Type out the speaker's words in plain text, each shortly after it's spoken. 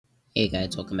Hey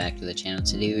guys, welcome back to the channel.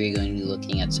 Today we're going to be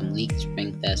looking at some leaked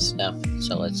Springfest stuff,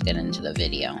 so let's get into the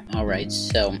video. Alright,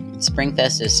 so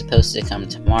Springfest is supposed to come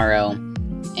tomorrow,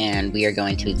 and we are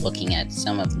going to be looking at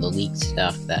some of the leaked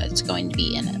stuff that's going to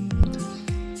be in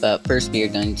it. But first we are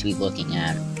going to be looking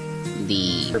at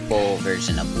the purple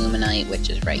version of Luminite, which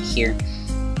is right here.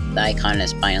 The icon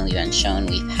has finally been shown.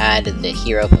 We've had the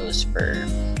hero pose for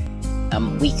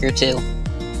a week or two,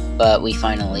 but we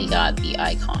finally got the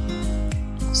icon.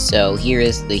 So here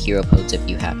is the hero pose if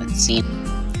you haven't seen.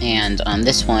 And on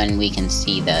this one we can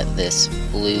see that this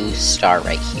blue star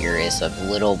right here is a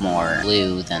little more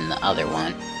blue than the other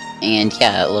one. And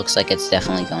yeah, it looks like it's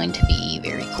definitely going to be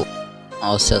very cool.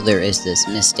 Also, there is this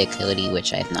mystic hoodie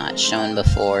which I've not shown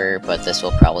before, but this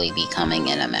will probably be coming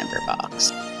in a member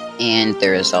box. And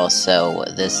there is also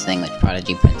this thing which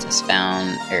Prodigy Princess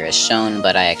found, or is shown,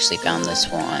 but I actually found this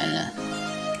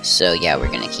one. So yeah, we're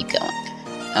gonna keep going.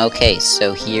 Okay,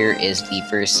 so here is the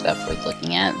first stuff we're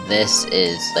looking at. This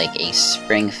is like a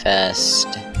Springfest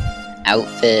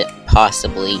outfit,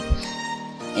 possibly.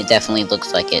 It definitely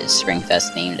looks like it's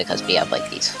Springfest themed because we have like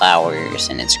these flowers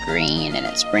and it's green and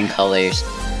it's spring colors.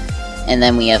 And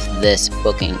then we have this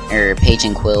page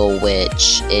and quill,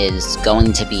 which is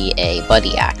going to be a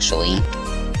buddy actually.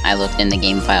 I looked in the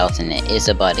game files and it is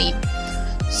a buddy.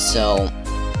 So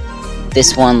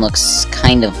this one looks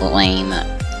kind of lame.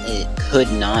 It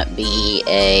could not be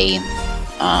a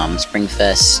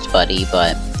Springfest buddy,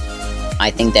 but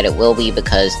I think that it will be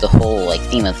because the whole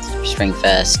theme of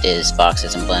Springfest is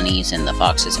foxes and bunnies, and the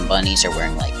foxes and bunnies are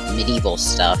wearing like medieval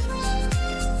stuff,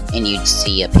 and you'd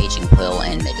see a page and quill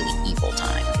in medieval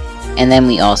time. And then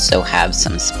we also have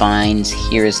some spines.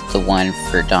 Here's the one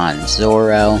for Don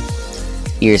Zoro.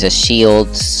 Here's a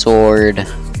shield, sword,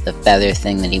 the feather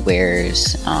thing that he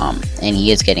wears, and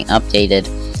he is getting updated.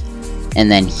 And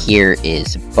then here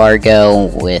is Bargo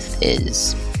with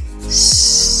his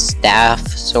staff,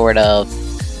 sort of.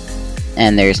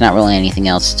 And there's not really anything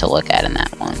else to look at in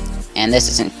that one. And this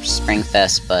isn't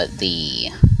Springfest, but the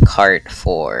cart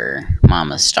for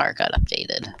Mama's Star got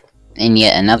updated. And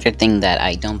yet another thing that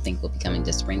I don't think will be coming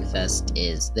to Springfest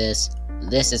is this.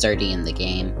 This is already in the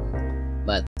game,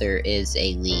 but there is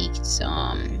a leaked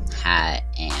hat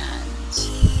and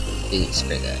boots for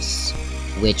this,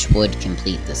 which would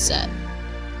complete the set.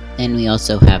 And we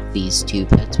also have these two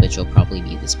pets, which will probably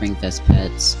be the Springfest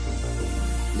pets.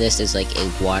 This is like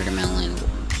a watermelon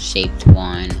shaped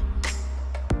one.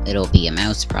 It'll be a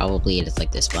mouse probably. It is like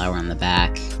this flower on the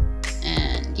back.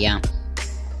 And yeah.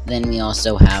 Then we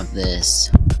also have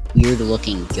this weird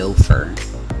looking gopher,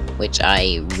 which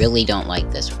I really don't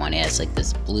like this one. It has like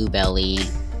this blue belly,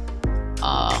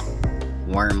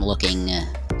 worm looking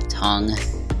tongue,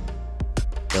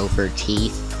 gopher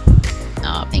teeth,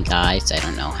 pink eyes. I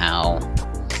don't know how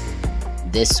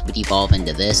this would evolve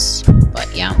into this,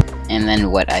 but yeah. And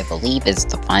then what I believe is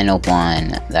the final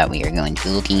one that we are going to be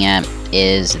looking at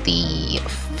is the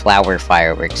flower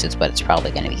fireworks, is what it's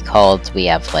probably going to be called. We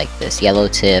have like this yellow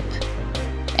tip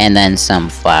and then some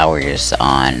flowers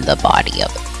on the body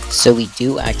of it. So we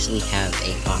do actually have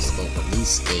a possible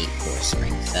release date for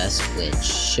Springfest, which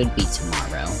should be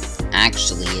tomorrow.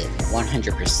 Actually, it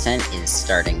 100% is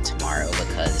starting tomorrow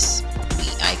because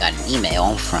I got an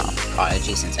email from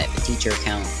Prodigy, since I have a teacher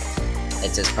account.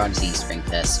 It says Prodigy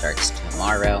Springfest starts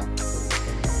tomorrow.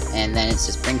 And then it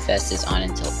says Springfest is on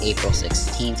until April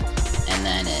 16th. And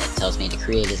then it tells me to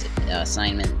create an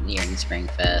assignment during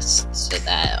Springfest so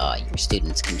that your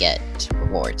students can get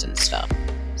rewards and stuff.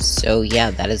 So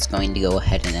yeah, that is going to go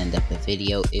ahead and end up the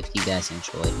video. If you guys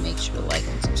enjoyed, make sure to like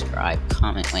and subscribe,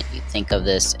 comment what you think of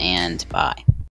this, and bye.